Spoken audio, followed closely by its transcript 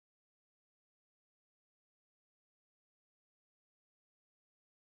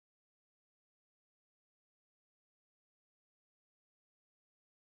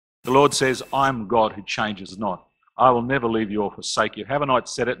The Lord says, I'm God who changes not. I will never leave you or forsake you. Haven't I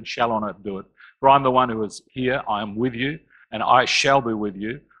said it, and shall I not do it? For I'm the one who is here. I am with you, and I shall be with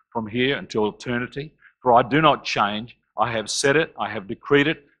you from here until eternity. For I do not change. I have said it, I have decreed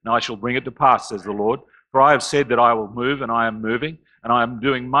it, and I shall bring it to pass, says the Lord. For I have said that I will move, and I am moving, and I am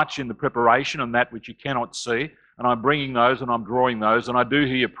doing much in the preparation and that which you cannot see, and I'm bringing those, and I'm drawing those, and I do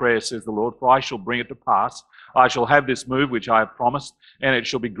hear your prayer, says the Lord, for I shall bring it to pass. I shall have this move which I have promised, and it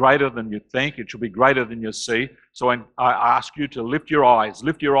shall be greater than you think, it shall be greater than you see. So I ask you to lift your eyes,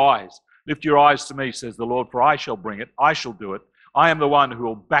 lift your eyes, lift your eyes to me, says the Lord, for I shall bring it, I shall do it. I am the one who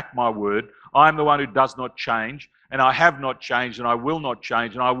will back my word. I am the one who does not change, and I have not changed, and I will not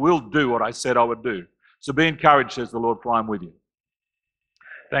change, and I will do what I said I would do. So be encouraged, says the Lord, for I am with you.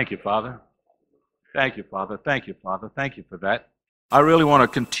 Thank you, Father. Thank you, Father. Thank you, Father. Thank you for that. I really want to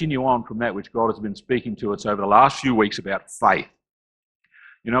continue on from that which God has been speaking to us over the last few weeks about faith.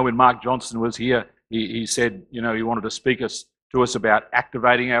 You know, when Mark Johnson was here, he said, you know, he wanted to speak to us about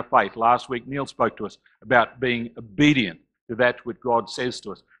activating our faith. Last week, Neil spoke to us about being obedient to that which God says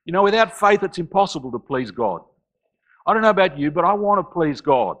to us. You know, without faith, it's impossible to please God. I don't know about you, but I want to please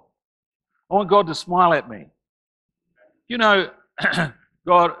God. I want God to smile at me. You know,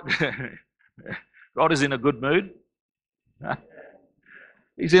 God is in a good mood.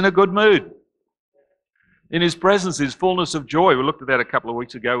 He's in a good mood. In His presence is fullness of joy. We looked at that a couple of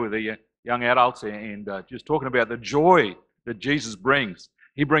weeks ago with the young adults and just talking about the joy that Jesus brings.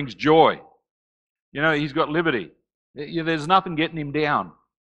 He brings joy. You know, He's got liberty. There's nothing getting Him down.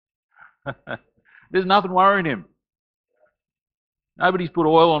 There's nothing worrying Him. Nobody's put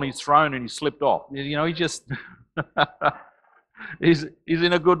oil on His throne and He slipped off. You know, He just... he's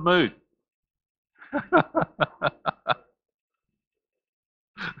in a good mood.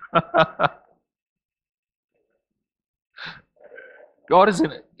 God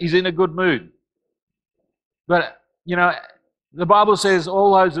He's in a good mood. But, you know, the Bible says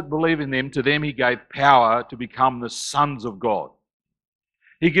all those that believe in Him, to them He gave power to become the sons of God.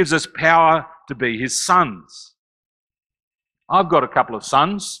 He gives us power to be His sons. I've got a couple of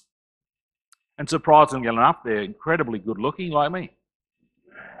sons, and surprisingly enough, they're incredibly good looking like me.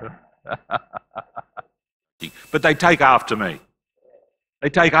 But they take after me. They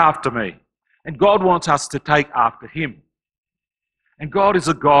take after me. And God wants us to take after Him. And God is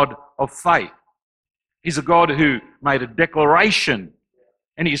a God of faith. He's a God who made a declaration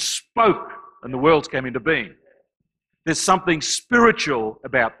and He spoke and the worlds came into being. There's something spiritual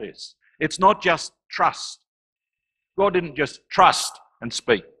about this. It's not just trust. God didn't just trust and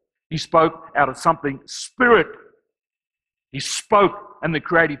speak. He spoke out of something spirit. He spoke and the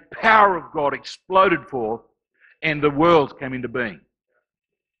creative power of God exploded forth and the world came into being.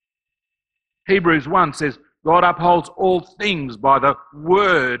 Hebrews 1 says, God upholds all things by the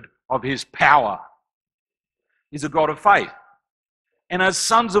word of His power. He's a God of faith. And as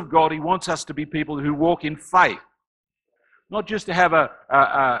sons of God, He wants us to be people who walk in faith. Not just to have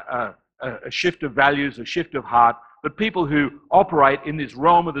a shift of values, a shift of heart, but people who operate in this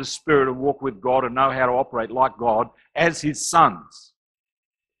realm of the Spirit and walk with God and know how to operate like God as His sons.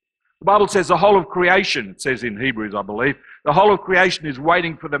 The Bible says the whole of creation, it says in Hebrews, I believe, the whole of creation is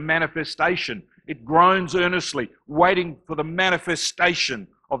waiting for the manifestation. It groans earnestly, waiting for the manifestation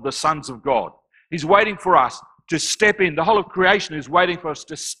of the sons of God. He's waiting for us to step in. The whole of creation is waiting for us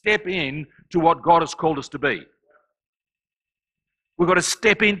to step in to what God has called us to be. We've got to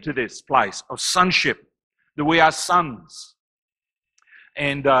step into this place of sonship, that we are sons.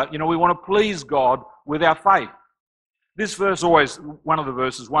 And, you know, we want to please God with our faith. This verse always, one of the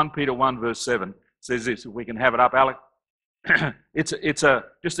verses, 1 Peter 1 verse 7, says this, if we can have it up, Alec. It's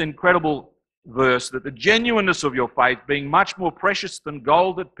just an incredible verse, that the genuineness of your faith, being much more precious than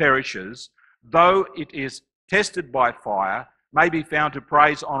gold that perishes, though it is tested by fire, may be found to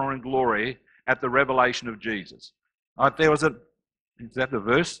praise, honor, and glory at the revelation of Jesus. Is that the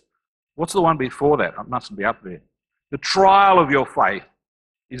verse? What's the one before that? It mustn't be up there. The trial of your faith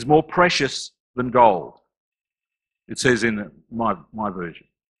is more precious than gold. It says in my version.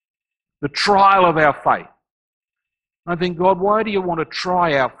 The trial of our faith. I think, God, why do you want to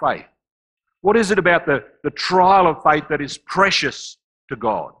try our faith? What is it about the trial of faith that is precious to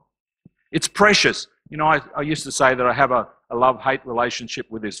God? It's precious. You know, I used to say that I have a love-hate relationship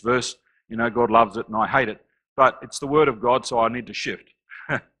with this verse. You know, God loves it and I hate it. But it's the Word of God, so I need to shift.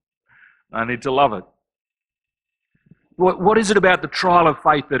 I need to love it. What is it about the trial of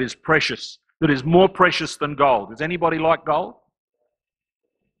faith that is precious, that is more precious than gold? Does anybody like gold?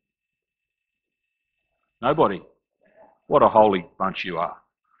 Nobody. What a holy bunch you are.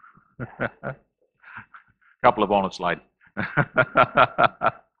 Couple of honest ladies.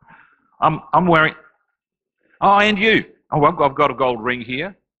 I'm wearing... Oh, and you. Oh, I've got a gold ring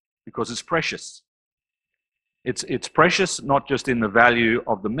here because it's precious. It's precious not just in the value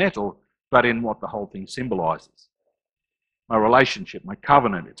of the metal, but in what the whole thing symbolizes. My relationship, my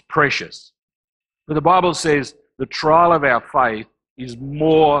covenant, it's precious. But the Bible says the trial of our faith is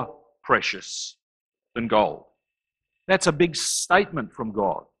more precious than gold. That's a big statement from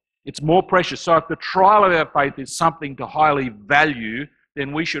God. It's more precious. So if the trial of our faith is something to highly value,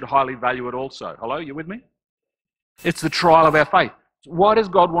 then we should highly value it also. Hello, you with me? It's the trial of our faith. Why does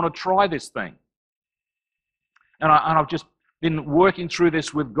God want to try this thing? And I've just been working through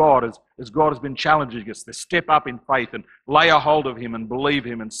this with God as God has been challenging us to step up in faith and lay a hold of Him and believe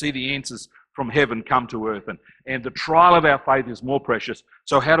Him and see the answers from heaven come to earth. And the trial of our faith is more precious.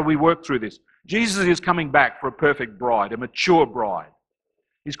 So how do we work through this? Jesus is coming back for a perfect bride, a mature bride.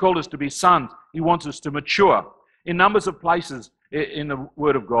 He's called us to be sons. He wants us to mature. In numbers of places in the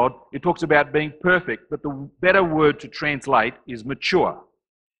Word of God, it talks about being perfect, but the better word to translate is mature.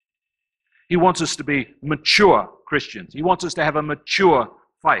 He wants us to be mature Christians. He wants us to have a mature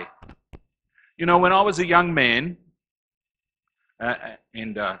faith. You know, when I was a young man, I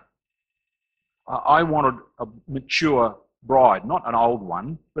wanted a mature bride, not an old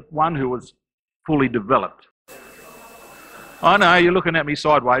one, but one who was fully developed. I know you're looking at me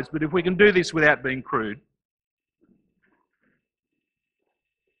sideways, but if we can do this without being crude,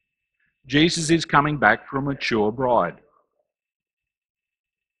 Jesus is coming back for a mature bride.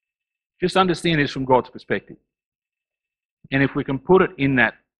 Just understand this from God's perspective. And if we can put it in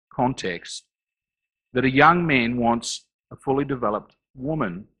that context, that a young man wants a fully developed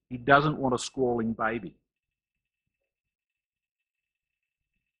woman, he doesn't want a squalling baby.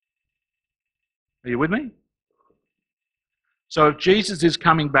 Are you with me? So if Jesus is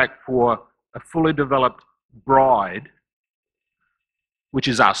coming back for a fully developed bride, which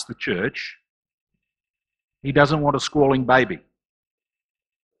is us, the church, he doesn't want a squalling baby.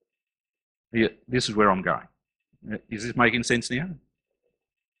 This is where I'm going. Is this making sense now?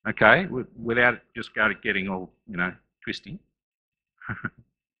 Okay, without just getting all, twisty.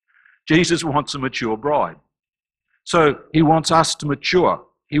 Jesus wants a mature bride. So he wants us to mature.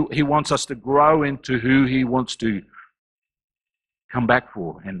 He wants us to grow into who he wants to come back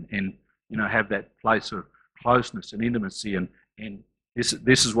for and have that place of closeness and intimacy. And this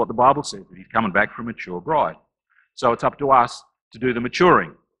is what the Bible says, that he's coming back for a mature bride. So it's up to us to do the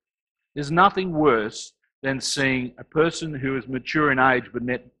maturing. There's nothing worse than seeing a person who is mature in age but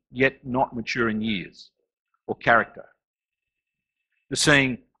yet not mature in years or character. To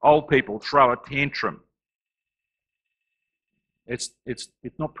seeing old people throw a tantrum. It's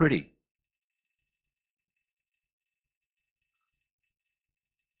not pretty.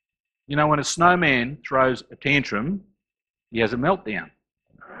 You know, when a snowman throws a tantrum, he has a meltdown.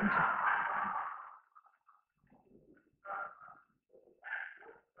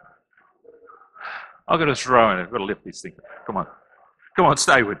 I've got to throw in it. I've got to lift this thing. Come on,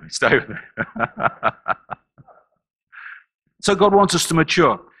 stay with me. So God wants us to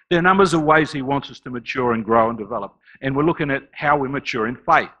mature. There are numbers of ways he wants us to mature and grow and develop. And we're looking at how we mature in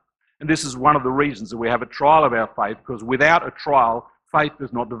faith. And this is one of the reasons that we have a trial of our faith, because without a trial, faith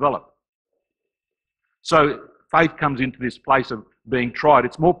does not develop. So faith comes into this place of being tried.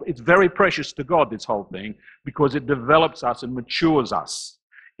 It's very precious to God, this whole thing, because it develops us and matures us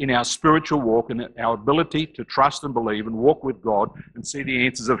in our spiritual walk and our ability to trust and believe and walk with God and see the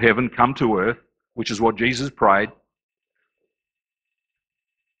answers of heaven come to earth, which is what Jesus prayed.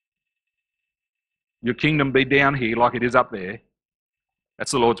 Your kingdom be down here like it is up there.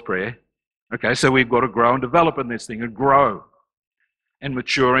 That's the Lord's Prayer. Okay, so we've got to grow and develop in this thing and grow and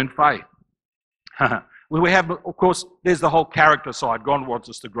mature in faith. Well, we have, of course, there's the whole character side. God wants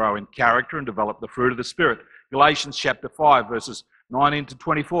us to grow in character and develop the fruit of the Spirit. Galatians chapter 5, verses 19 to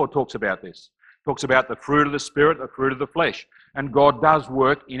 24 talks about this. Talks about the fruit of the Spirit, the fruit of the flesh. And God does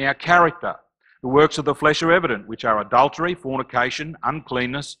work in our character. The works of the flesh are evident, which are adultery, fornication,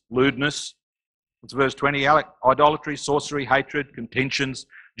 uncleanness, lewdness. It's verse 20, idolatry, sorcery, hatred, contentions,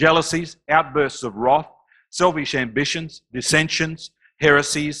 jealousies, outbursts of wrath, selfish ambitions, dissensions,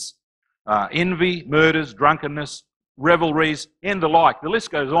 heresies, envy, murders, drunkenness, revelries, and the like. The list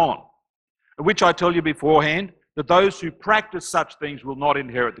goes on. Which I tell you beforehand, that those who practice such things will not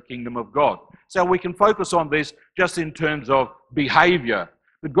inherit the kingdom of God. So we can focus on this just in terms of behavior.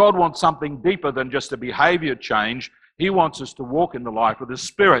 But God wants something deeper than just a behavior change. He wants us to walk in the life of the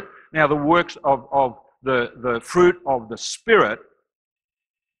Spirit. Now, the works of the fruit of the Spirit,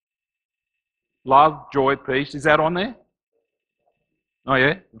 love, joy, peace, is that on there? Oh,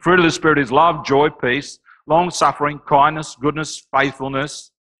 yeah? The fruit of the Spirit is love, joy, peace, long-suffering, kindness, goodness,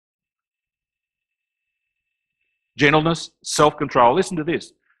 faithfulness, gentleness, self-control. Listen to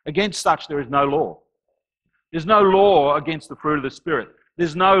this. Against such there is no law. There's no law against the fruit of the Spirit.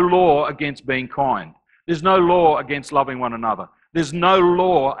 There's no law against being kind. There's no law against loving one another. There's no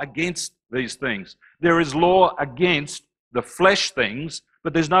law against these things. There is law against the flesh things,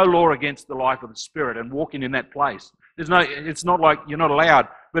 but there's no law against the life of the Spirit and walking in that place. It's not like you're not allowed,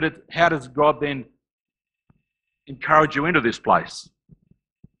 but how does God then encourage you into this place?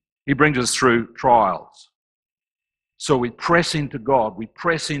 He brings us through trials. So we press into God, we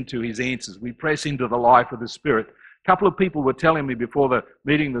press into His answers, we press into the life of the Spirit. A couple of people were telling me before the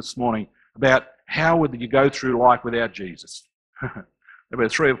meeting this morning about how would you go through life without Jesus?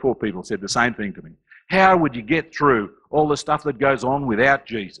 About 3 or 4 people said the same thing to me. How would you get through all the stuff that goes on without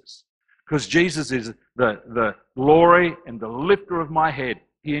Jesus? Because Jesus is the glory and the lifter of my head.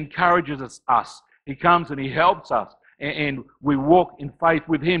 He encourages us. He comes and He helps us. And we walk in faith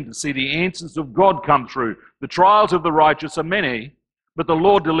with Him to see the answers of God come through. The trials of the righteous are many, but the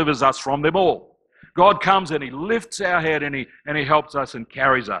Lord delivers us from them all. God comes and He lifts our head and He helps us and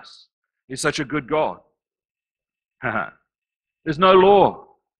carries us. He's such a good God. There's no law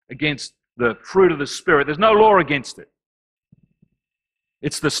against the fruit of the Spirit. There's no law against it.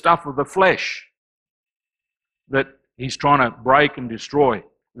 It's the stuff of the flesh that He's trying to break and destroy.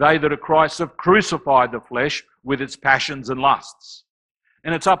 They that are Christ have crucified the flesh with its passions and lusts.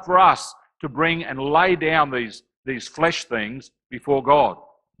 And it's up for us to bring and lay down these flesh things before God.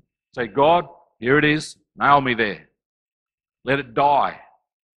 Say, God, here it is. Nail me there. Let it die.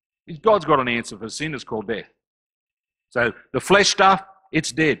 God's got an answer for sin. It's called death. So the flesh stuff,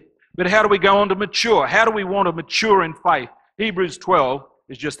 it's dead. But how do we go on to mature? How do we want to mature in faith? Hebrews 12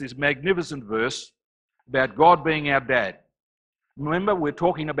 is just this magnificent verse about God being our dad. Remember, we're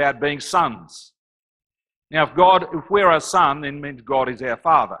talking about being sons. Now, if we're a son, then it means God is our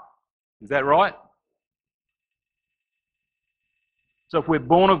father. Is that right? So if we're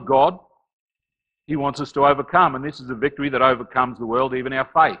born of God, He wants us to overcome, and this is a victory that overcomes the world, even our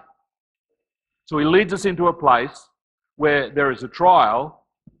faith. So He leads us into a place where there is a trial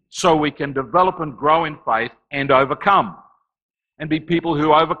so we can develop and grow in faith and overcome and be people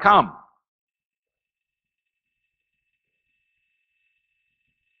who overcome.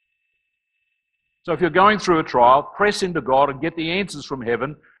 So if you're going through a trial, press into God and get the answers from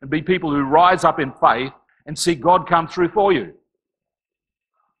heaven and be people who rise up in faith and see God come through for you.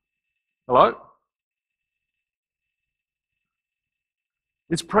 Hello?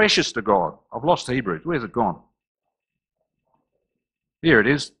 It's precious to God. I've lost Hebrews. Where's it gone? Here it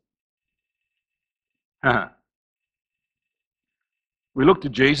is. We look to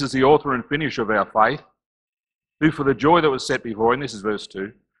Jesus, the author and finisher of our faith, who for the joy that was set before him, this is verse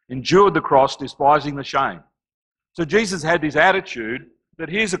 2, endured the cross, despising the shame. So Jesus had this attitude that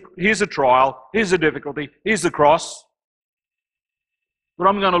here's a trial, here's a difficulty, here's the cross, but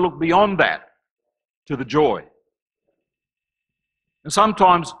I'm going to look beyond that to the joy. And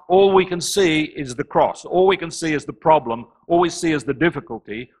sometimes all we can see is the cross. All we can see is the problem. All we see is the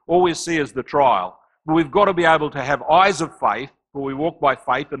difficulty. All we see is the trial. But we've got to be able to have eyes of faith, for we walk by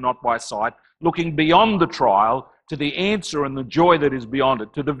faith and not by sight, looking beyond the trial to the answer and the joy that is beyond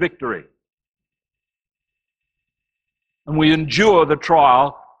it, to the victory. And we endure the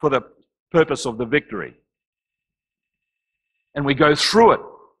trial for the purpose of the victory. And we go through it.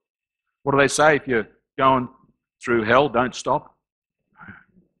 What do they say? If you're going through hell, don't stop.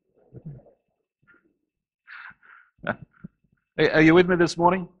 Are you with me this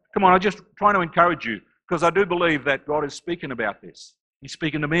morning? Come on, I'm just trying to encourage you, because I do believe that God is speaking about this. He's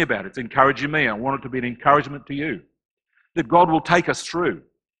speaking to me about it. It's encouraging me. I want it to be an encouragement to you, that God will take us through.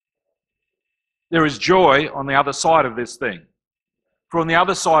 There is joy on the other side of this thing. For on the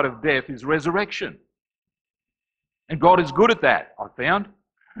other side of death is resurrection. And God is good at that, I found.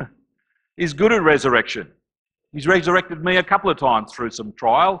 He's good at resurrection. He's resurrected me a couple of times through some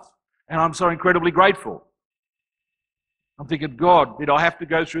trials, and I'm so incredibly grateful. I'm thinking, God, did I have to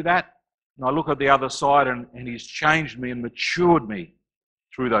go through that? And I look at the other side and He's changed me and matured me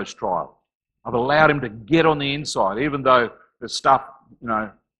through those trials. I've allowed Him to get on the inside, even though the stuff,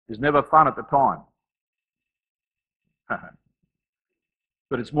 is never fun at the time.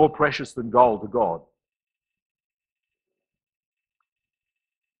 But it's more precious than gold to God.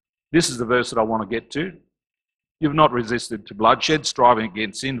 This is the verse that I want to get to. You've not resisted to bloodshed, striving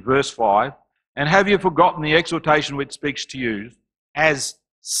against sin. Verse 5. And have you forgotten the exhortation which speaks to you as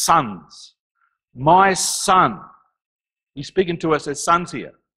sons? My son. He's speaking to us as sons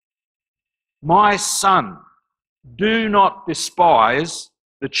here. My son, do not despise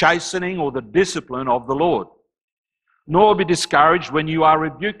the chastening or the discipline of the Lord, nor be discouraged when you are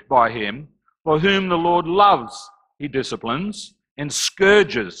rebuked by Him, for whom the Lord loves, he disciplines and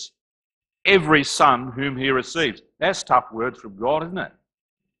scourges every son whom he receives. That's tough words from God, isn't it?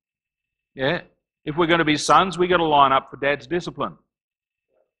 Yeah. If we're going to be sons, we've got to line up for Dad's discipline.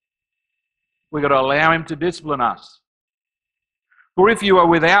 We've got to allow him to discipline us. For if you are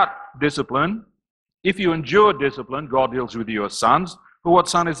without discipline, if you endure discipline, God deals with you as sons. For what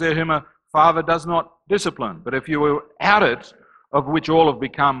son is there whom a father does not discipline? But if you are without it, of which all have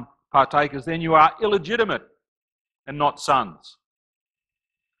become partakers, then you are illegitimate and not sons.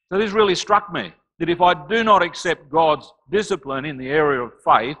 So this really struck me, that if I do not accept God's discipline in the area of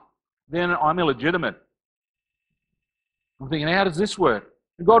faith, then I'm illegitimate. I'm thinking, how does this work?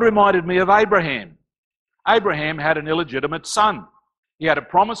 And God reminded me of Abraham. Abraham had an illegitimate son. He had a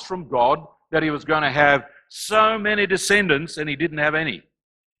promise from God that he was going to have so many descendants, and he didn't have any.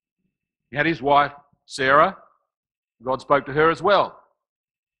 He had his wife, Sarah. God spoke to her as well.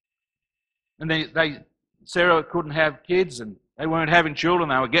 And Sarah couldn't have kids, and they weren't having children.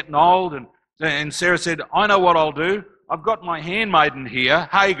 They were getting old. And Sarah said, I know what I'll do. I've got my handmaiden here,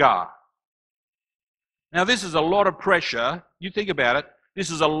 Hagar. Now, this is a lot of pressure. You think about it. This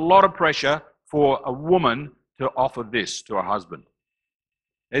is a lot of pressure for a woman to offer this to her husband.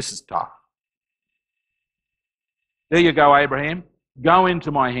 This is tough. There you go, Abraham. Go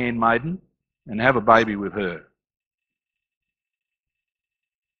into my handmaiden and have a baby with her.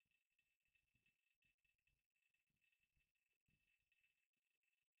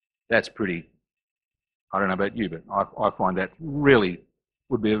 That's pretty, I don't know about you, but I find that really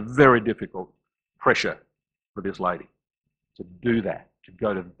would be a very difficult pressure for this lady to do that, to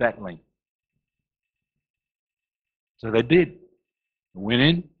go to that length. So they did. They went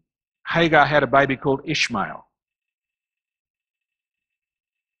in. Hagar had a baby called Ishmael,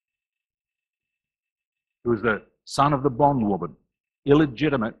 who was the son of the bondwoman,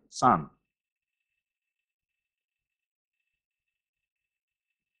 illegitimate son.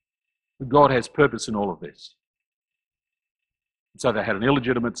 But God has purpose in all of this. So they had an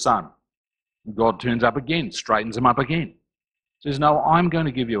illegitimate son. And God turns up again, straightens him up again. Says, no, I'm going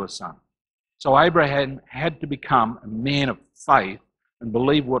to give you a son. So Abraham had to become a man of faith and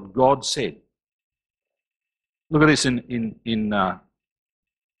believe what God said. Look at this in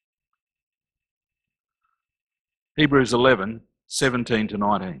Hebrews 11, 17 to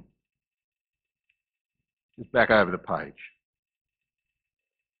 19. Just back over the page.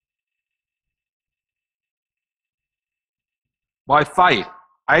 By faith,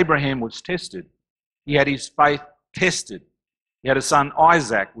 Abraham was tested. He had his faith tested. He had a son,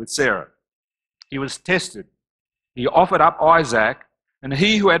 Isaac, with Sarah. He was tested. He offered up Isaac, and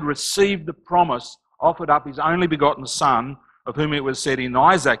he who had received the promise offered up his only begotten son, of whom it was said, in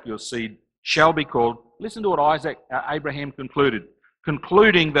Isaac your seed shall be called. Listen to what Abraham concluded.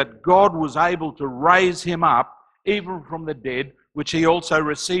 Concluding that God was able to raise him up, even from the dead, which he also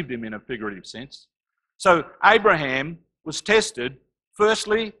received him in a figurative sense. So Abraham was tested,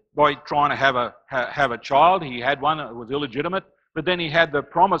 firstly, by trying to have a child. He had one that was illegitimate, but then he had the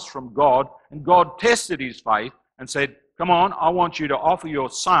promise from God, and God tested his faith and said, come on, I want you to offer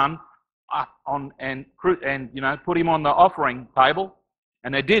your son and put him on the offering table.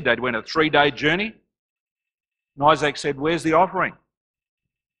 And they did. They went a 3-day journey. And Isaac said, where's the offering?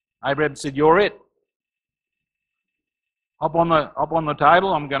 Abraham said, you're it. Hop on the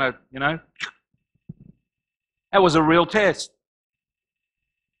table. I'm going to, That was a real test.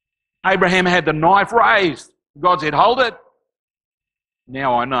 Abraham had the knife raised. God said, hold it.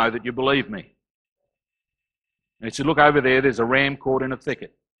 Now I know that you believe me. And he said, look over there, there's a ram caught in a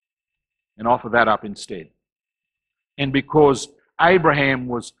thicket. And offer that up instead. And because Abraham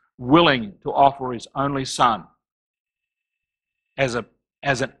was willing to offer his only son as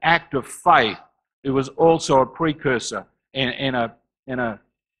an act of faith, it was also a precursor and a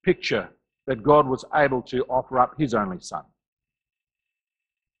picture that God was able to offer up his only son.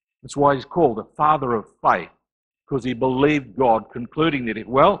 That's why he's called the father of faith, because he believed God, concluding that,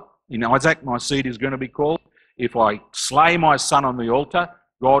 in Isaac my seed is going to be called. If I slay my son on the altar,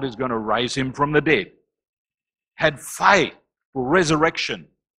 God is going to raise him from the dead. Had faith for resurrection.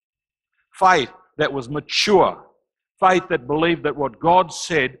 Faith that was mature. Faith that believed that what God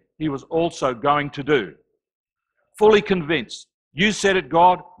said he was also going to do. Fully convinced. You said it,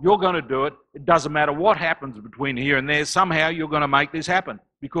 God, you're going to do it. It doesn't matter what happens between here and there. Somehow you're going to make this happen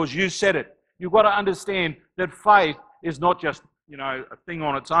because you said it. You've got to understand that faith is not just, a thing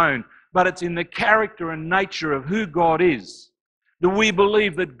on its own, but it's in the character and nature of who God is. That we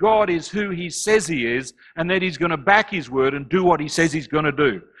believe that God is who he says he is and that he's going to back his word and do what he says he's going to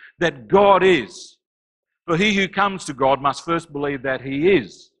do. That God is. For he who comes to God must first believe that he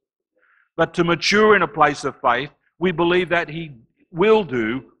is. But to mature in a place of faith, we believe that He will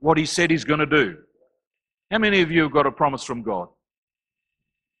do what He said He's going to do. How many of you have got a promise from God?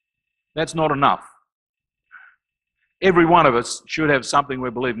 That's not enough. Every one of us should have something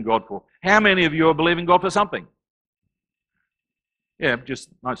we're believing God for. How many of you are believing God for something? Yeah, just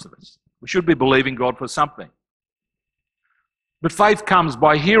most of us. We should be believing God for something. But faith comes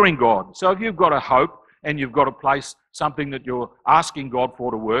by hearing God. So if you've got a hope and you've got a place, something that you're asking God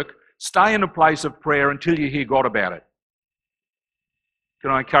for to work, stay in a place of prayer until you hear God about it. Can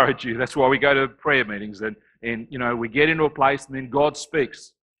I encourage you? That's why we go to prayer meetings and we get into a place and then God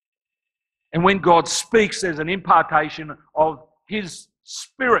speaks. And when God speaks, there's an impartation of His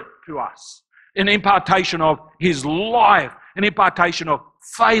Spirit to us, an impartation of His life, an impartation of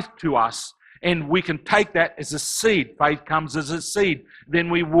faith to us. And we can take that as a seed. Faith comes as a seed. Then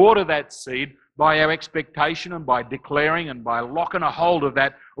we water that seed by our expectation and by declaring and by locking a hold of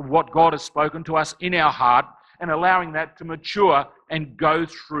that, of what God has spoken to us in our heart, and allowing that to mature and go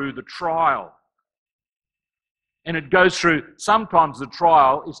through the trial. And it goes through, sometimes the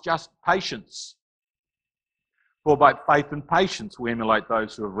trial is just patience. For by faith and patience we emulate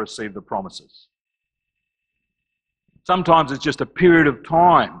those who have received the promises. Sometimes it's just a period of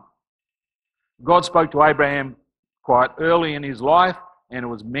time. God spoke to Abraham quite early in his life, and it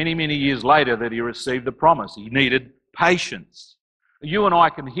was many, many years later that he received the promise. He needed patience. You and I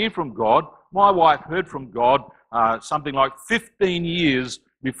can hear from God. My wife heard from God something like 15 years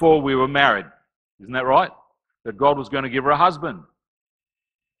before we were married. Isn't that right? That God was going to give her a husband.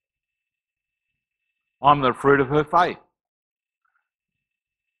 I'm the fruit of her faith.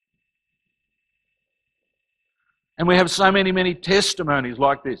 And we have so many, many testimonies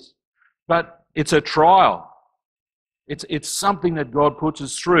like this. But it's a trial. It's something that God puts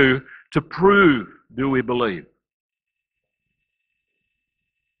us through to prove, do we believe?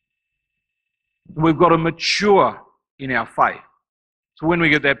 We've got to mature in our faith. So when we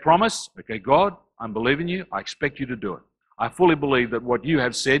get that promise, okay, God, I'm believing you. I expect you to do it. I fully believe that what you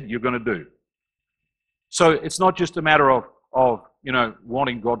have said, you're going to do. So it's not just a matter of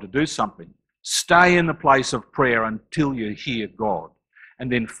wanting God to do something. Stay in the place of prayer until you hear God.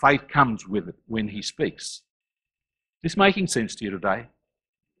 And then faith comes with it when He speaks. Is this making sense to you today?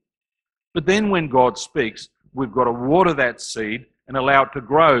 But then when God speaks, we've got to water that seed and allow it to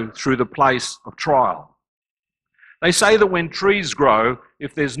grow through the place of trial. They say that when trees grow,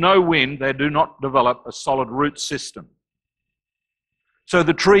 if there's no wind, they do not develop a solid root system. So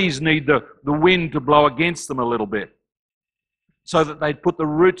the trees need the wind to blow against them a little bit so that they put the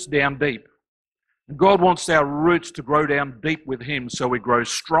roots down deep. God wants our roots to grow down deep with Him so we grow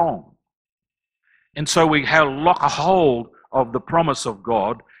strong. And so we lock a hold of the promise of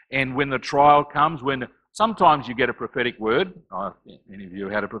God, and when the trial comes, sometimes you get a prophetic word, any of you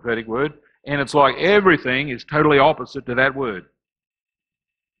had a prophetic word, and it's like everything is totally opposite to that word.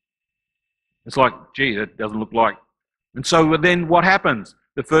 It's like, gee, that doesn't look like. And so then what happens?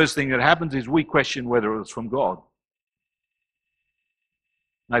 The first thing that happens is we question whether it was from God.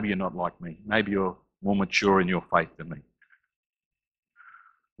 Maybe you're not like me. Maybe you're more mature in your faith than me.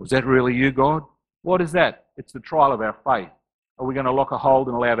 Was that really you, God? What is that? It's the trial of our faith. Are we going to lock a hold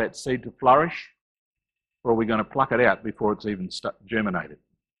and allow that seed to flourish? Or are we going to pluck it out before it's even germinated?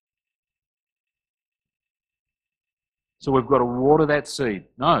 So we've got to water that seed.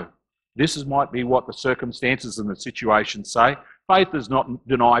 No, this might be what the circumstances and the situation say. Faith does not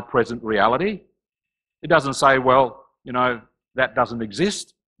deny present reality. It doesn't say, well, that doesn't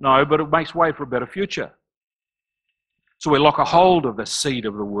exist. No, but it makes way for a better future. So we lock a hold of the seed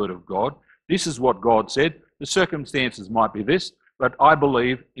of the Word of God. This is what God said. The circumstances might be this, but I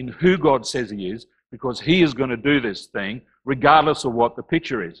believe in who God says He is, because He is going to do this thing regardless of what the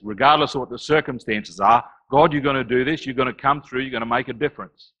picture is, regardless of what the circumstances are. God, you're going to do this. You're going to come through. You're going to make a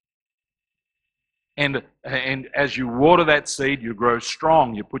difference. And as you water that seed, you grow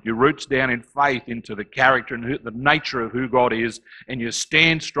strong. You put your roots down in faith into the character and the nature of who God is, and you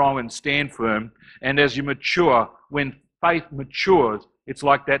stand strong and stand firm. And as you mature, when faith matures, it's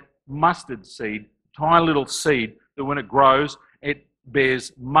like that mustard seed, tiny little seed, that when it grows, it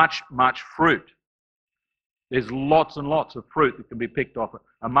bears much, much fruit. There's lots and lots of fruit that can be picked off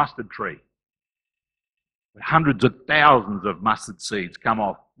a mustard tree. Hundreds of thousands of mustard seeds come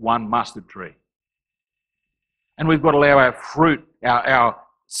off one mustard tree. And we've got to allow our fruit, our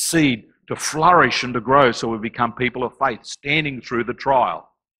seed, to flourish and to grow so we become people of faith, standing through the trial.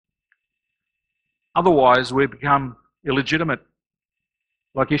 Otherwise, we become illegitimate,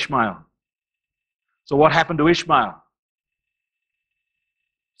 like Ishmael. So what happened to Ishmael?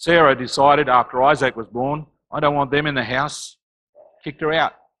 Sarah decided after Isaac was born, I don't want them in the house. Kicked her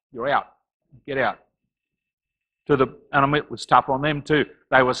out. You're out. Get out. and it was tough on them too.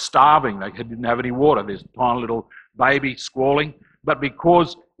 They were starving. They didn't have any water. There's a tiny little baby squalling. But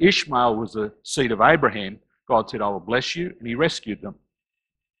because Ishmael was the seed of Abraham, God said, I will bless you, and he rescued them.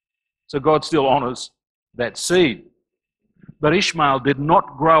 So God still honours that seed. But Ishmael did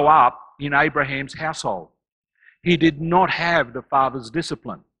not grow up in Abraham's household. He did not have the father's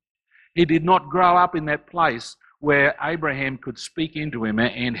discipline. He did not grow up in that place where Abraham could speak into him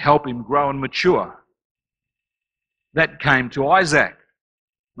and help him grow and mature. That came to Isaac,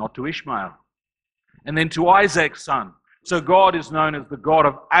 not to Ishmael. And then to Isaac's son. So God is known as the God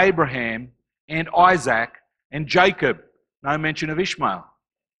of Abraham and Isaac and Jacob. No mention of Ishmael.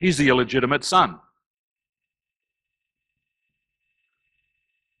 He's the illegitimate son.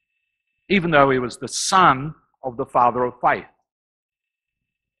 Even though he was the son of the father of faith.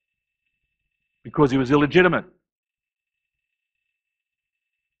 Because he was illegitimate.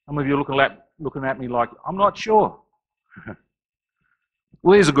 Some of you are looking at me like, I'm not sure.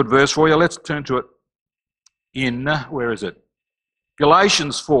 Well, here's a good verse for you. Let's turn to it in, where is it?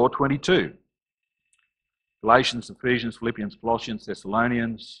 Galatians 4:22. Galatians, Ephesians, Philippians, Colossians,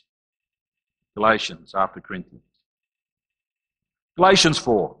 Thessalonians, Galatians after Corinthians. Galatians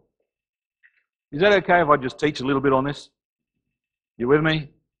 4. Is that okay if I just teach a little bit on this? You with me?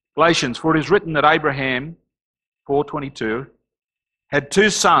 Galatians, for it is written that Abraham, 4:22, had two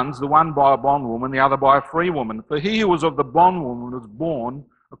sons, the one by a bondwoman, the other by a free woman. For he who was of the bondwoman was born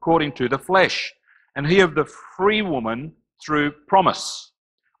according to the flesh, and he of the free woman through promise.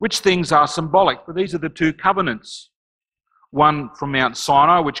 Which things are symbolic? For these are the two covenants. One from Mount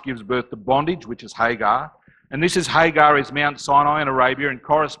Sinai, which gives birth to bondage, which is Hagar. And this is Hagar is Mount Sinai in Arabia and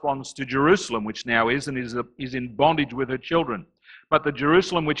corresponds to Jerusalem, which now is, and is in bondage with her children. But the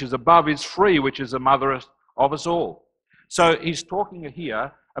Jerusalem which is above is free, which is the mother of us all. So he's talking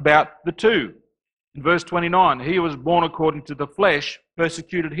here about the two. In verse 29, he who was born according to the flesh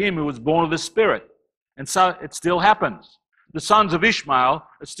persecuted him who was born of the Spirit. And so it still happens. The sons of Ishmael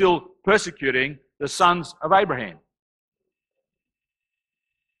are still persecuting the sons of Abraham.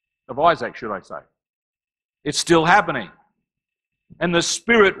 Of Isaac, should I say. It's still happening. And the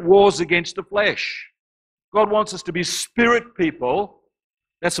Spirit wars against the flesh. God wants us to be Spirit people.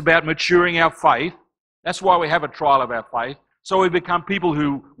 That's about maturing our faith. That's why we have a trial of our faith. So we become people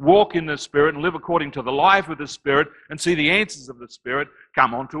who walk in the Spirit and live according to the life of the Spirit and see the answers of the Spirit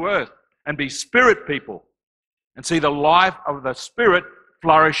come onto earth. And be Spirit people. And see the life of the Spirit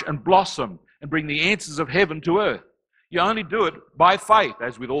flourish and blossom and bring the answers of heaven to earth. You only do it by faith.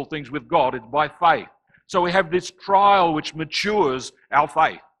 As with all things with God, it's by faith. So we have this trial which matures our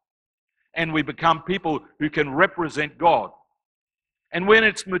faith. And we become people who can represent God. And when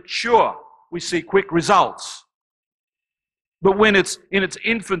it's mature, we see quick results. But when it's in its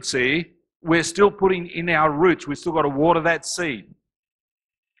infancy, we're still putting in our roots. We've still got to water that seed.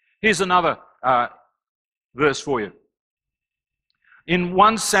 Here's another verse for you. In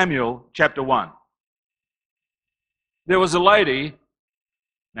 1 Samuel chapter 1, there was a lady,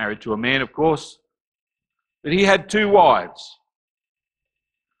 married to a man, of course, but he had two wives.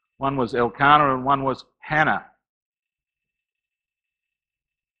 One was Elkanah and one was Hannah.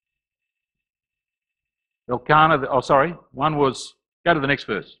 One was, go to the next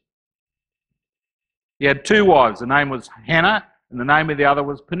verse. He had two wives. The name was Hannah and the name of the other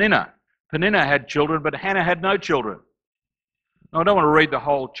was Peninnah. Peninnah had children, but Hannah had no children. Now, I don't want to read the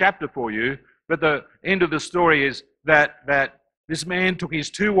whole chapter for you, but the end of the story is that this man took his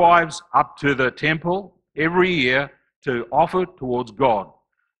two wives up to the temple every year to offer towards God.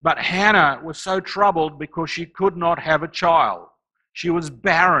 But Hannah was so troubled because she could not have a child. She was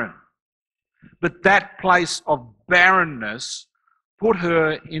barren. But that place of barrenness put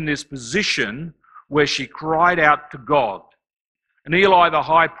her in this position where she cried out to God. And Eli the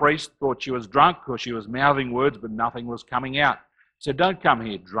high priest thought she was drunk because she was mouthing words but nothing was coming out. He said, don't come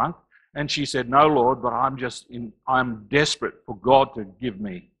here drunk. And she said, no, Lord, but I'm desperate for God to give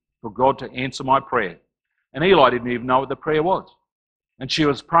me, for God to answer my prayer. And Eli didn't even know what the prayer was. And she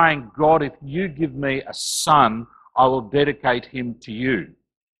was praying, God, if you give me a son, I will dedicate him to you.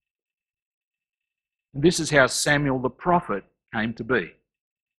 And this is how Samuel the prophet came to be.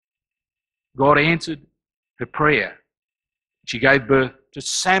 God answered her prayer. She gave birth to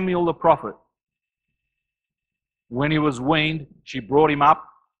Samuel the prophet. When he was weaned, she brought him up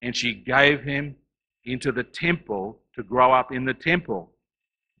and she gave him into the temple to grow up in the temple.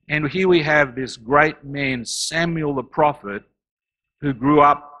 And here we have this great man, Samuel the prophet, who grew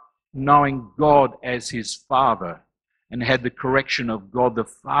up knowing God as his father and had the correction of God the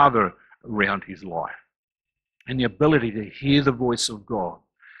Father around his life and the ability to hear the voice of God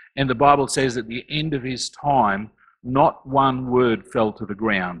And the Bible says at the end of his time, not one word fell to the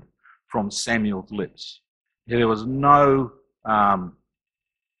ground from Samuel's lips. There was no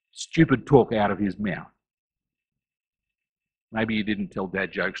stupid talk out of his mouth. Maybe he didn't tell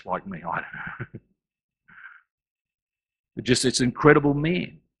dad jokes like me, I don't know. But just this incredible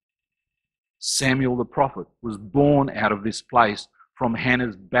man. Samuel the prophet was born out of this place from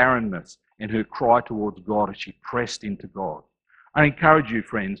Hannah's barrenness and her cry towards God as she pressed into God. I encourage you,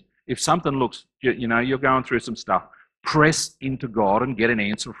 friends, if something looks, you're going through some stuff, press into God and get an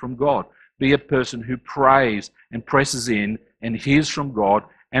answer from God. Be a person who prays and presses in and hears from God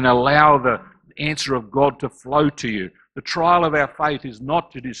and allow the answer of God to flow to you. The trial of our faith is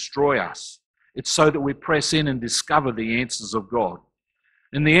not to destroy us. It's so that we press in and discover the answers of God.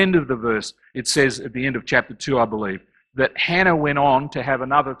 In the end of the verse, it says at the end of chapter 2, I believe, that Hannah went on to have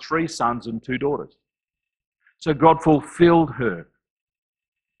another 3 sons and 2 daughters. So God fulfilled her.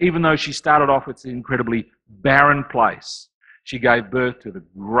 Even though she started off with an incredibly barren place, she gave birth to the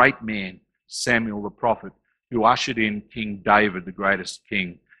great man, Samuel the prophet, who ushered in King David, the greatest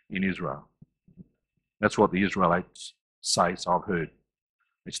king in Israel. That's what the Israelites say, so I've heard.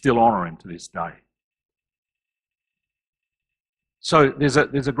 They still honour him to this day. So there's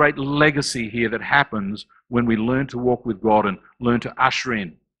a great legacy here that happens when we learn to walk with God and learn to usher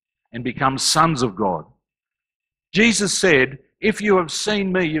in and become sons of God. Jesus said, "If you have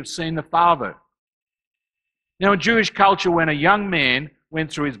seen me, you've seen the Father." Now in Jewish culture, when a young man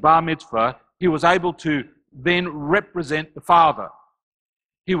went through his bar mitzvah, he was able to then represent the Father.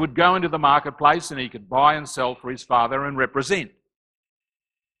 He would go into the marketplace and he could buy and sell for his Father and represent.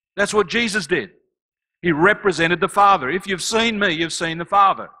 That's what Jesus did. He represented the Father. If you've seen me, you've seen the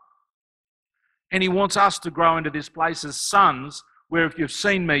Father. And he wants us to grow into this place as sons where if you've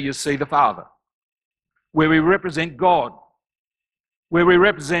seen me, you see the Father. Where we represent God. Where we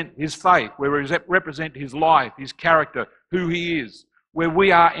represent his faith. Where we represent his life, his character, who he is. Where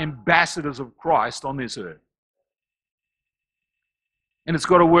we are ambassadors of Christ on this earth. And it's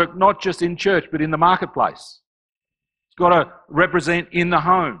got to work not just in church, but in the marketplace. It's got to represent in the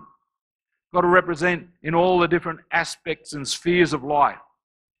home. Got to represent in all the different aspects and spheres of life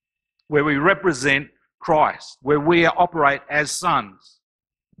where we represent Christ, where we operate as sons,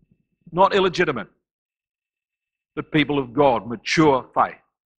 not illegitimate, but people of God, mature faith.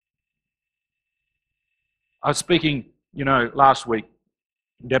 I was speaking, last week,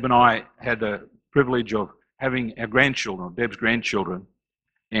 Deb and I had the privilege of having our grandchildren, or Deb's grandchildren,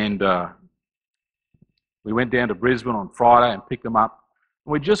 and we went down to Brisbane on Friday and picked them up.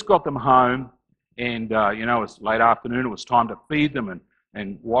 We just got them home and, it was late afternoon. It was time to feed them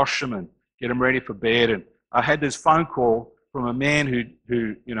and wash them and get them ready for bed. And I had this phone call from a man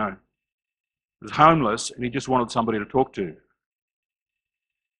who was homeless and he just wanted somebody to talk to.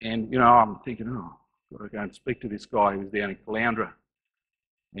 And, I'm thinking, I've got to go and speak to this guy who's down in Caloundra.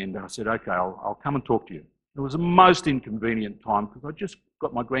 And I said, okay, I'll come and talk to you. It was the most inconvenient time because I just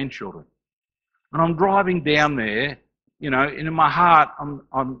got my grandchildren. And I'm driving down there, and in my heart,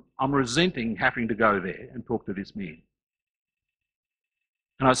 I'm resenting having to go there and talk to this man.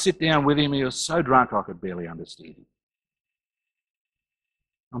 And I sit down with him. He was so drunk I could barely understand him.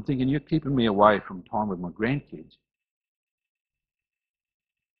 I'm thinking, you're keeping me away from time with my grandkids.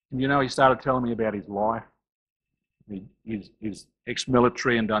 And he started telling me about his life. He's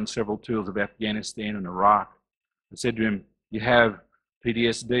ex-military and done several tours of Afghanistan and Iraq. I said to him, you have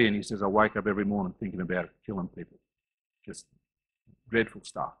PTSD? And he says, I wake up every morning thinking about killing people. Just dreadful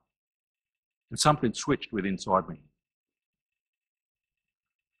stuff. And something switched within inside me.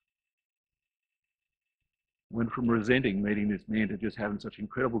 Went from resenting meeting this man to just having such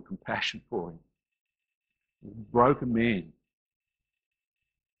incredible compassion for him. He's a broken man.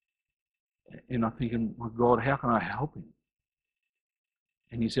 And I'm thinking, my God, how can I help him?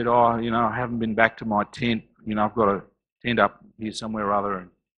 And he said, I haven't been back to my tent. I've got a tent up here somewhere or other.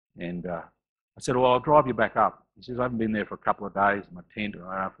 And I said, well, I'll drive you back up. He says, I haven't been there for a couple of days. My tent, I don't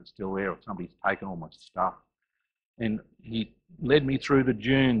know if it's still there or somebody's taken all my stuff. And he led me through the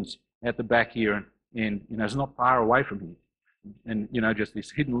dunes at the back here. And it's not far away from here. And, just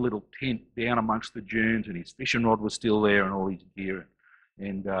this hidden little tent down amongst the dunes. And his fishing rod was still there and all his gear.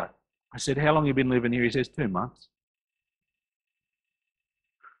 And I said, how long have you been living here? He says, 2 months.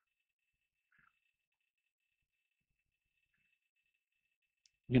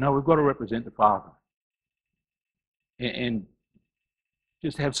 We've got to represent the Father. And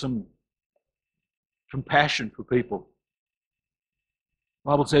just have some compassion for people.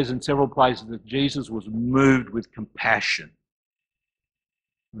 The Bible says in several places that Jesus was moved with compassion.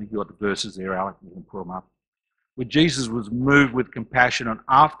 We've got the verses there, Alec, you can pull them up. where Jesus was moved with compassion, and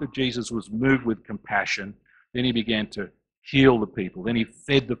after Jesus was moved with compassion, then he began to heal the people. Then he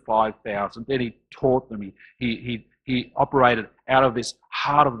fed the 5,000. Then he taught them. He operated out of this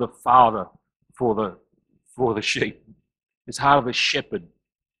heart of the Father for the sheep, this heart of a shepherd.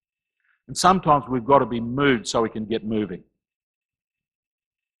 And sometimes we've got to be moved so we can get moving.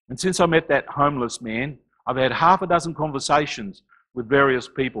 And since I met that homeless man, I've had half a dozen conversations with various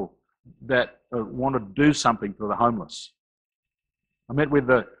people that want to do something for the homeless. I met with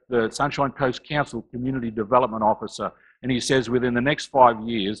the Sunshine Coast Council Community Development Officer, and he says within the next 5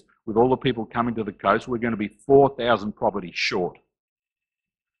 years, with all the people coming to the coast, we're going to be 4,000 properties short.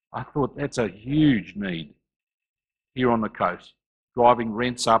 I thought that's a huge need here on the coast, driving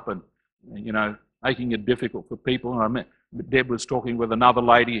rents up and making it difficult for people. And I met, Deb was talking with another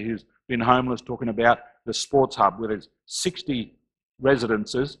lady who's been homeless, talking about the sports hub where there's 60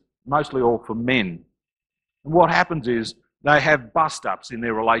 residences, mostly all for men. And what happens is they have bust-ups in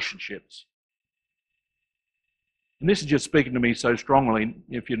their relationships. And this is just speaking to me so strongly,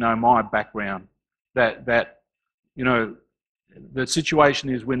 if you know my background, that the situation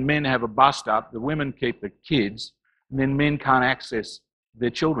is when men have a bust-up, the women keep the kids, and then men can't access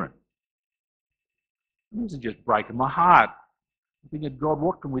their children. And this is just breaking my heart. I'm thinking, God,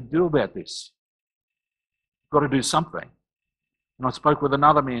 what can we do about this? We've got to do something. And I spoke with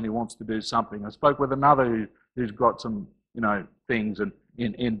another man who wants to do something. I spoke with another who's got some, things and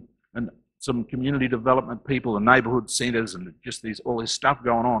some community development people and neighbourhood centres and just all this stuff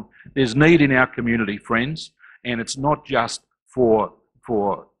going on. There's need in our community, friends, and it's not just for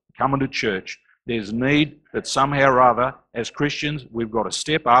coming to church. There's need that somehow or other, as Christians, we've got to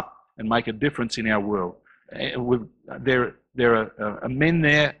step up and make a difference in our world. There are men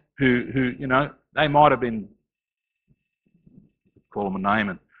there who they might have been, call them a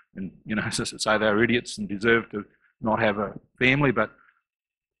name and say they're idiots and deserve to not have a family, but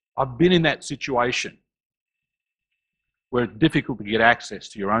I've been in that situation where it's difficult to get access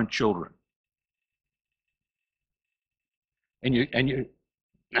to your own children. And you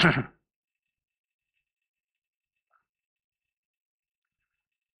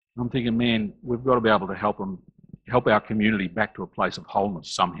I'm thinking, man, we've got to be able to help our community back to a place of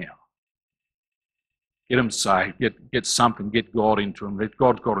wholeness somehow. Get them saved, get something, get God into them.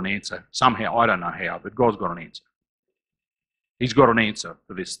 God's got an answer. Somehow, I don't know how, but God's got an answer. He's got an answer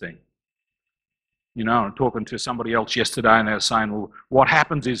for this thing. I'm talking to somebody else yesterday and they were saying, well, what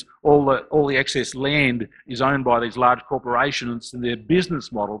happens is all the excess land is owned by these large corporations and their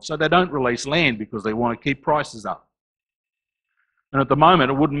business model, so they don't release land because they want to keep prices up. And at the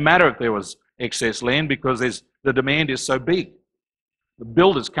moment, it wouldn't matter if there was excess land because the demand is so big. The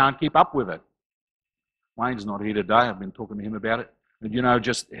builders can't keep up with it. Wayne's not here today. I've been talking to him about it. And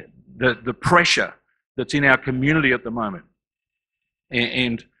just the pressure that's in our community at the moment.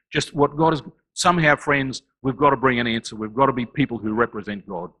 And just what God is, somehow, friends, we've got to bring an answer. We've got to be people who represent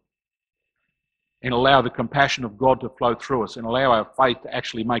God and allow the compassion of God to flow through us and allow our faith to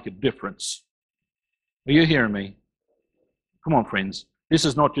actually make a difference. Are you hearing me? Come on, friends. This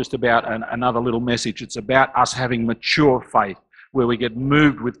is not just about another little message. It's about us having mature faith where we get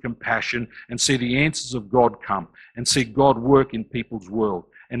moved with compassion and see the answers of God come and see God work in people's world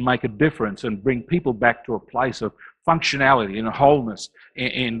and make a difference and bring people back to a place of functionality and wholeness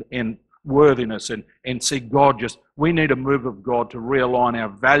and worthiness and see God we need a move of God to realign our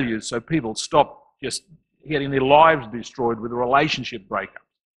values so people stop just getting their lives destroyed with relationship breakups.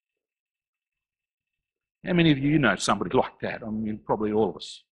 How many of you know somebody like that? I mean, probably all of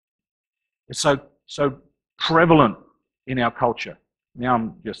us. It's so prevalent in our culture. Now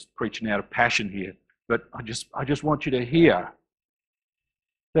I'm just preaching out of passion here, but I just want you to hear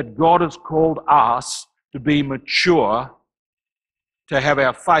that God has called us to be mature, to have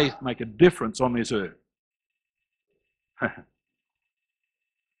our faith make a difference on this earth.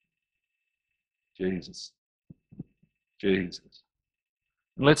 Jesus.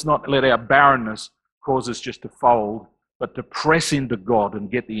 And let's not let our barrenness cause us just to fold, but to press into God and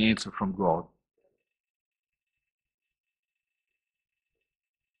get the answer from God.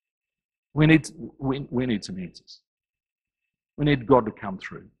 We need some answers. We need God to come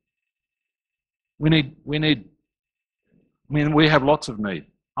through. We have lots of need.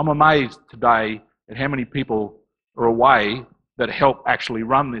 I'm amazed today at how many people are away that help actually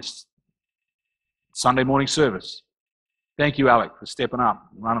run this Sunday morning service. Thank you, Alec, for stepping up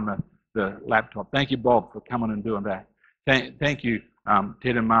and running the laptop. Thank you, Bob, for coming and doing that. Thank you,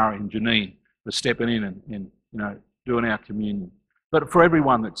 Ted and Mara and Janine, for stepping in and doing our communion. But for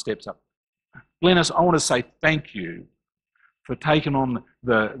everyone that steps up, Glennis, I want to say thank you for taking on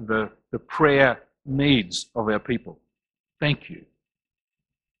the prayer needs of our people. Thank you.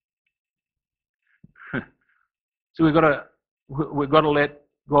 So we've got to let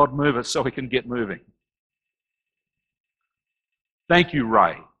God move us so we can get moving. Thank you,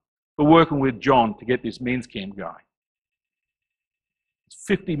 Ray, for working with John to get this men's camp going. It's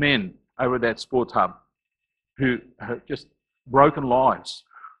 50 men over at that sports hub who have just broken lives.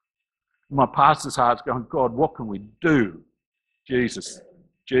 My pastor's heart's going, God, what can we do? Jesus.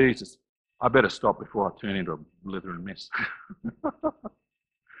 I better stop before I turn into a blithering mess.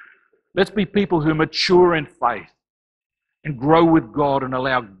 Let's be people who mature in faith and grow with God and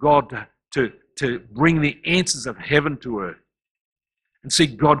allow God to bring the answers of heaven to earth and see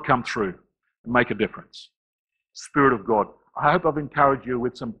God come through and make a difference. Spirit of God, I hope I've encouraged you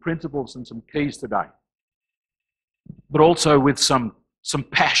with some principles and some keys today, but also with some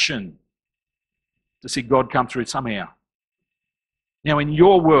passion to see God come through somehow. Now, in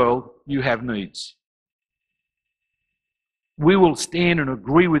your world, you have needs. We will stand and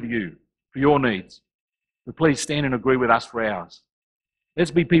agree with you for your needs, but please stand and agree with us for ours. Let's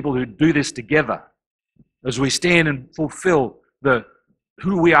be people who do this together as we stand and fulfill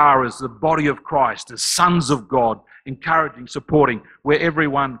who we are as the body of Christ, as sons of God, encouraging, supporting, where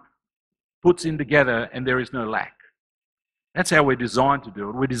everyone puts in together and there is no lack. That's how we're designed to do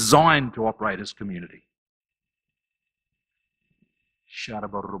it. We're designed to operate as community.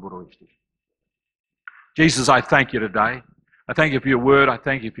 Jesus, I thank you today. I thank you for your word. I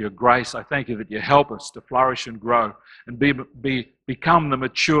thank you for your grace. I thank you that you help us to flourish and grow and become the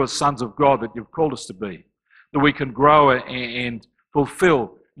mature sons of God that you've called us to be. That we can grow and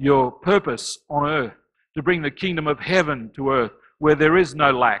fulfill your purpose on earth, to bring the kingdom of heaven to earth, where there is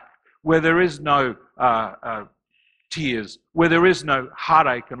no lack, where there is no tears, where there is no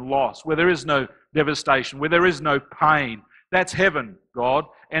heartache and loss, where there is no devastation, where there is no pain. That's heaven, God.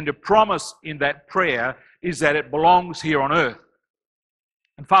 And the promise in that prayer is that it belongs here on earth.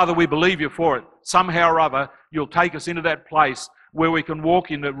 And Father, we believe you for it. Somehow or other, you'll take us into that place where we can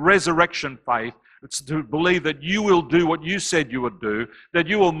walk in the resurrection faith. It's to believe that you will do what you said you would do, that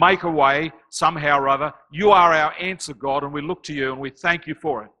you will make a way somehow or other. You are our answer, God, and we look to you and we thank you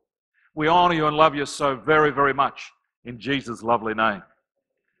for it. We honor you and love you so very, very much. In Jesus' lovely name.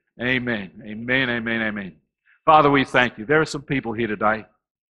 Amen. Amen, amen, amen. Father, we thank you. There are some people here today.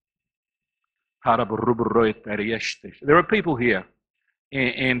 There are people here,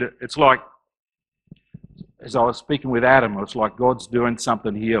 and it's like, as I was speaking with Adam, it's like God's doing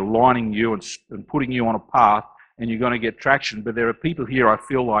something here, lining you and putting you on a path, and you're going to get traction. But there are people here, I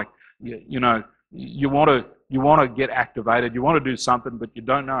feel like, you want to get activated, you want to do something, but you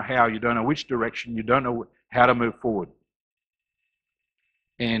don't know how, you don't know which direction, you don't know how to move forward.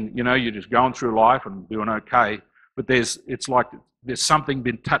 And, you're just going through life and doing okay, but it's like there's something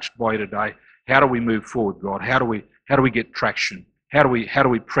been touched by you today. How do we move forward, God? How do we get traction? How do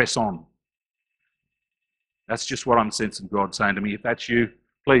we press on? That's just what I'm sensing God saying to me. If that's you,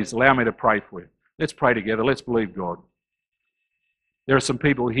 please allow me to pray for you. Let's pray together. Let's believe God. There are some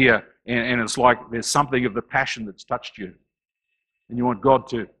people here, and it's like there's something of the passion that's touched you, and you want God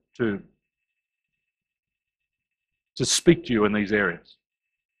to speak to you in these areas.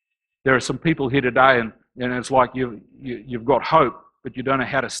 There are some people here today, and it's like you've got hope, but you don't know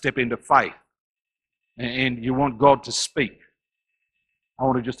how to step into faith, and you want God to speak. I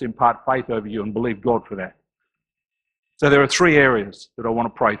want to just impart faith over you and believe God for that. So there are 3 areas that I want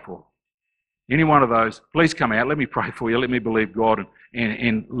to pray for. Any one of those, please come out. Let me pray for you. Let me believe God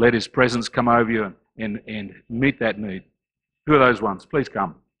and let His presence come over you and meet that need. Who are those ones? Please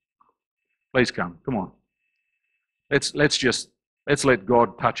come. Please come. Come on. Let's let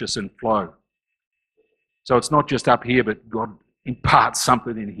God touch us and flow. So it's not just up here, but God imparts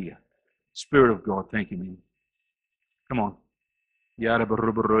something in here. Spirit of God, thank you, man. Come on.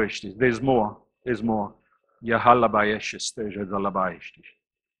 There's more. There's more.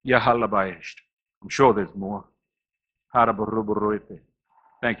 I'm sure there's more.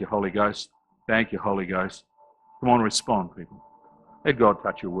 Thank you, Holy Ghost. Thank you, Holy Ghost. Come on, respond, people. Let God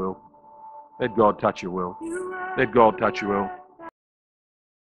touch your will. Let God touch your will. Let God touch your will.